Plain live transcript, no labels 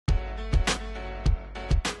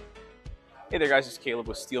Hey there guys, it's Caleb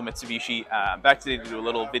with Steel Mitsubishi. I'm back today to do a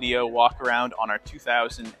little video walk around on our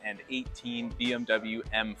 2018 BMW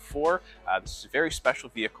M4. This is a very special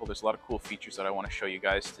vehicle. There's a lot of cool features that I want to show you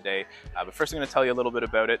guys today. But first I'm going to tell you a little bit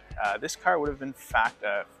about it. This car would have been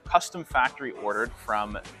custom factory ordered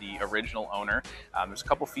from the original owner. There's a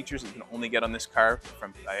couple features that you can only get on this car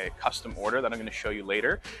from a custom order that I'm going to show you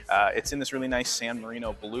later. It's in this really nice San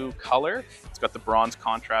Marino blue color. It's got the bronze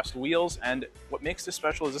contrast wheels, and what makes this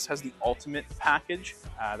special is this has the ultimate package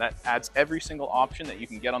that adds every single option that you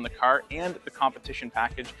can get on the car, and the competition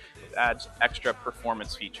package that adds extra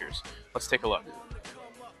performance features. Let's take a look.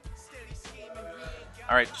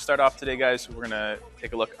 All right, to start off today, guys, we're gonna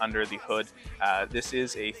take a look under the hood. This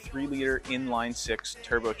is a 3-liter inline-6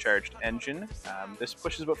 turbocharged engine. This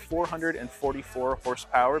pushes about 444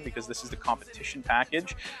 horsepower because this is the competition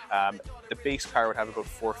package. The base car would have about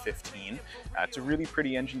 415. It's a really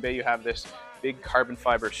pretty engine bay. You have this big carbon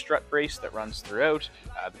fiber strut brace that runs throughout,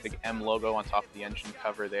 the big M logo on top of the engine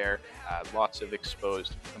cover there, lots of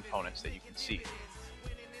exposed components that you can see.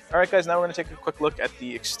 All right, guys, now we're going to take a quick look at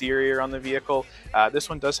the exterior on the vehicle. This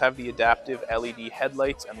one does have the adaptive LED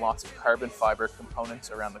headlights and lots of carbon fiber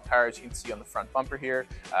components around the car, as you can see on the front bumper here.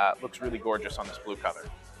 Looks really gorgeous on this blue color.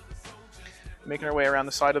 Making our way around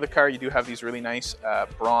the side of the car, you do have these really nice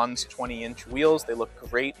bronze 20-inch wheels. They look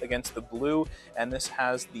great against the blue, and this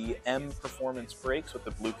has the M Performance brakes with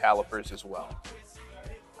the blue calipers as well.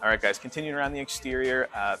 All right, guys, continuing around the exterior,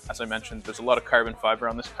 as I mentioned, there's a lot of carbon fiber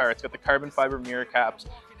on this car. It's got the carbon fiber mirror caps.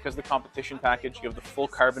 Because of the competition package, you have the full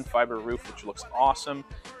carbon fiber roof, which looks awesome,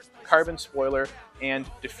 carbon spoiler, and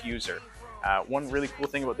diffuser. One really cool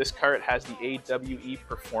thing about this car, it has the AWE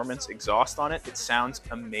Performance exhaust on it. It sounds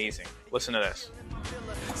amazing. Listen to this.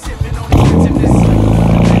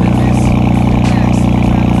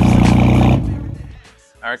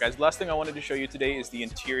 All right, guys, last thing I wanted to show you today is the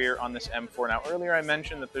interior on this M4. Now, earlier I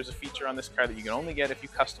mentioned that there's a feature on this car that you can only get if you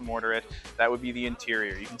custom order it. That would be the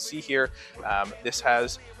interior. You can see here, this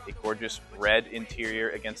has a gorgeous red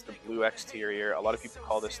interior against the blue exterior. A lot of people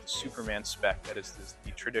call this the Superman spec. That is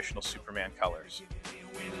the traditional Superman colors.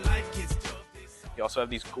 You also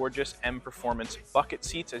have these gorgeous M Performance bucket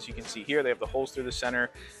seats. As you can see here, they have the holes through the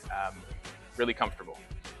center. Really comfortable.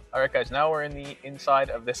 All right, guys, now we're in the inside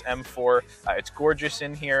of this M4. It's gorgeous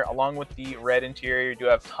in here. Along with the red interior, you do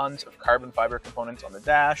have tons of carbon fiber components on the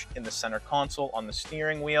dash, in the center console, on the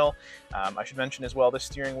steering wheel. I should mention as well, the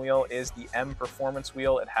steering wheel is the M Performance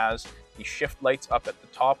wheel. It has the shift lights up at the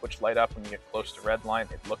top, which light up when you get close to red line.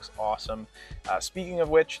 It looks awesome. Speaking of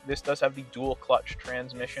which, this does have the dual clutch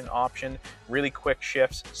transmission option. Really quick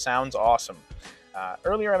shifts, sounds awesome.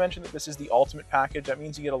 Earlier I mentioned that this is the ultimate package. That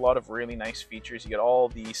means you get a lot of really nice features. You get all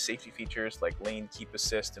the safety features like lane keep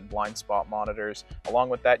assist and blind spot monitors. Along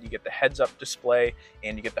with that, you get the heads-up display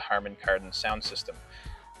and you get the Harman Kardon sound system.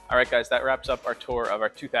 All right, guys, that wraps up our tour of our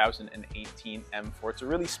 2018 M4. It's a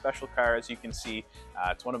really special car, as you can see.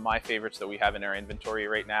 It's one of my favorites that we have in our inventory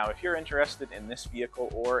right now. If you're interested in this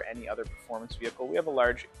vehicle or any other performance vehicle, we have a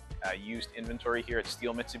large used inventory here at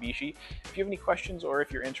Steel Mitsubishi. If you have any questions or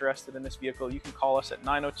if you're interested in this vehicle, you can call us at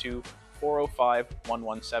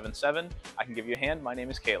 902-405-1177. I can give you a hand. My name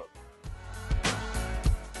is Caleb.